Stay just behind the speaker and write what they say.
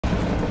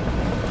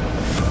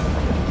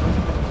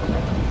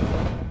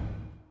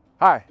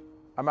Hi,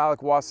 I'm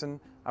Alec Wasson.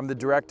 I'm the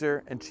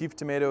Director and Chief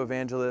Tomato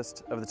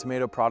Evangelist of the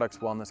Tomato Products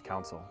Wellness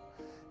Council.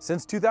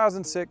 Since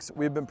 2006,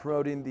 we've been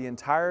promoting the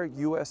entire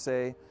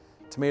USA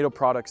tomato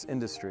products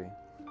industry.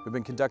 We've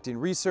been conducting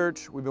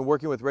research, we've been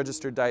working with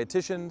registered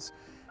dietitians,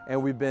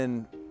 and we've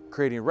been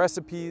creating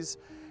recipes,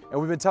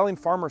 and we've been telling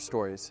farmer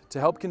stories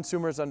to help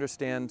consumers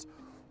understand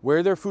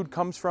where their food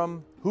comes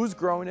from, who's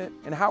growing it,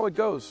 and how it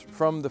goes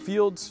from the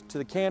fields to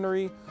the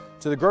cannery,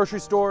 to the grocery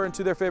store, and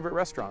to their favorite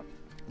restaurant.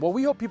 What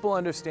we hope people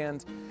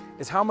understand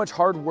is how much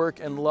hard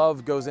work and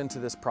love goes into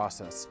this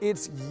process.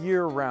 It's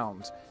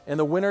year-round. In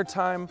the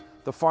wintertime,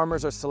 the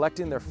farmers are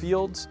selecting their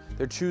fields,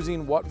 they're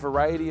choosing what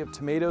variety of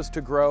tomatoes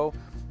to grow,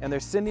 and they're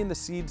sending the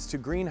seeds to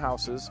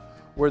greenhouses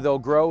where they'll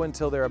grow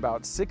until they're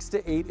about 6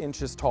 to 8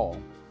 inches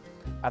tall.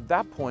 At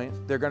that point,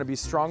 they're going to be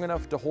strong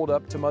enough to hold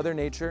up to Mother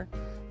Nature.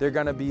 They're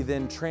going to be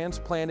then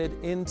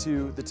transplanted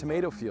into the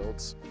tomato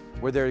fields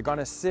where they're going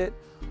to sit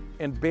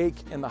and bake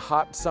in the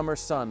hot summer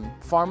sun.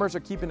 Farmers are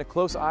keeping a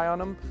close eye on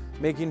them,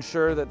 making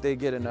sure that they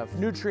get enough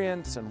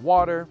nutrients and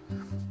water,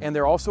 and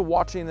they're also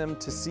watching them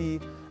to see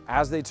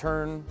as they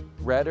turn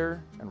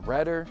redder and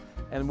redder,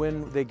 and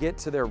when they get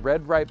to their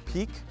red ripe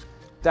peak,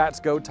 that's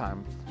go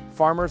time.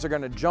 Farmers are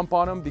going to jump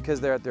on them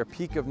because they're at their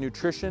peak of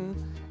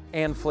nutrition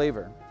and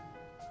flavor.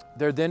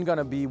 They're then going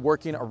to be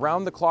working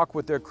around the clock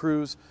with their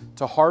crews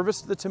to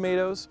harvest the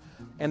tomatoes,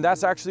 and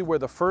that's actually where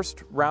the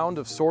first round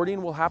of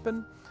sorting will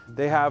happen.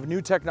 They have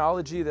new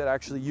technology that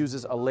actually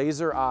uses a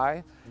laser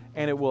eye,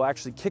 and it will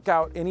actually kick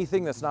out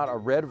anything that's not a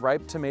red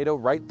ripe tomato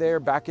right there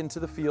back into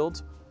the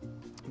field.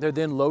 They're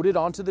then loaded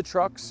onto the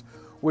trucks,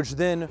 which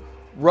then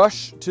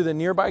rush to the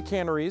nearby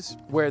canneries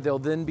where they'll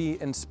then be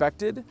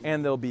inspected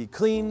and they'll be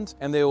cleaned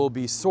and they will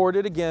be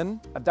sorted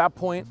again. At that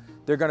point,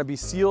 they're going to be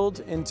sealed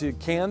into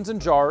cans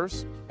and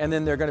jars, and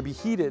then they're going to be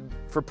heated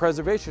for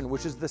preservation,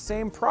 which is the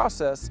same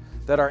process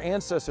that our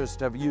ancestors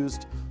have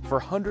used for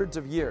hundreds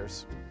of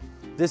years.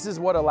 This is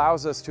what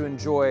allows us to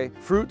enjoy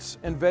fruits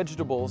and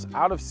vegetables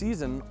out of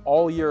season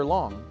all year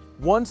long.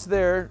 Once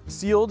they're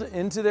sealed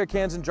into their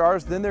cans and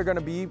jars, then they're going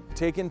to be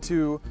taken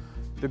to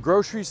the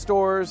grocery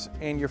stores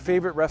and your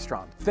favorite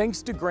restaurant.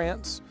 Thanks to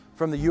grants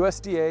from the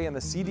USDA and the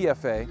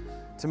CDFA,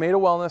 Tomato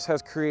Wellness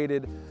has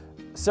created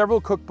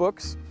several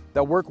cookbooks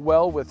that work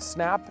well with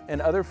SNAP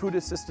and other food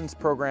assistance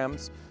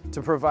programs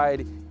to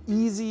provide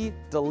easy,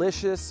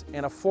 delicious,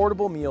 and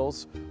affordable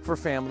meals for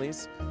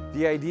families.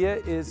 The idea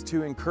is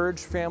to encourage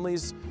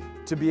families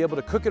to be able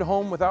to cook at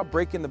home without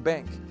breaking the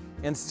bank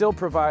and still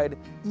provide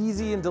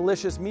easy and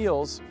delicious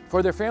meals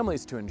for their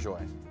families to enjoy.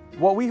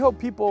 What we hope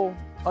people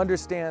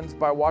understand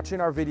by watching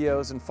our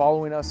videos and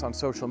following us on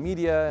social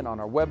media and on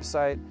our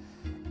website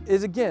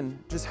is, again,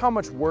 just how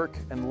much work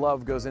and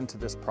love goes into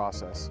this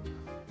process.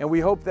 And we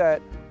hope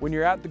that when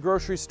you're at the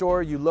grocery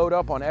store, you load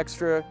up on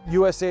extra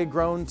USA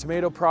grown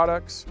tomato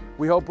products.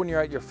 We hope when you're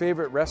at your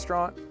favorite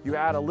restaurant, you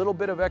add a little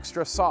bit of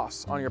extra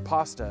sauce on your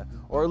pasta,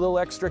 or a little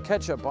extra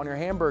ketchup on your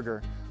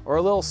hamburger, or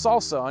a little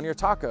salsa on your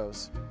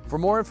tacos. For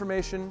more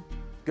information,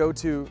 go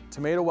to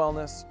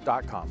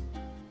tomatowellness.com.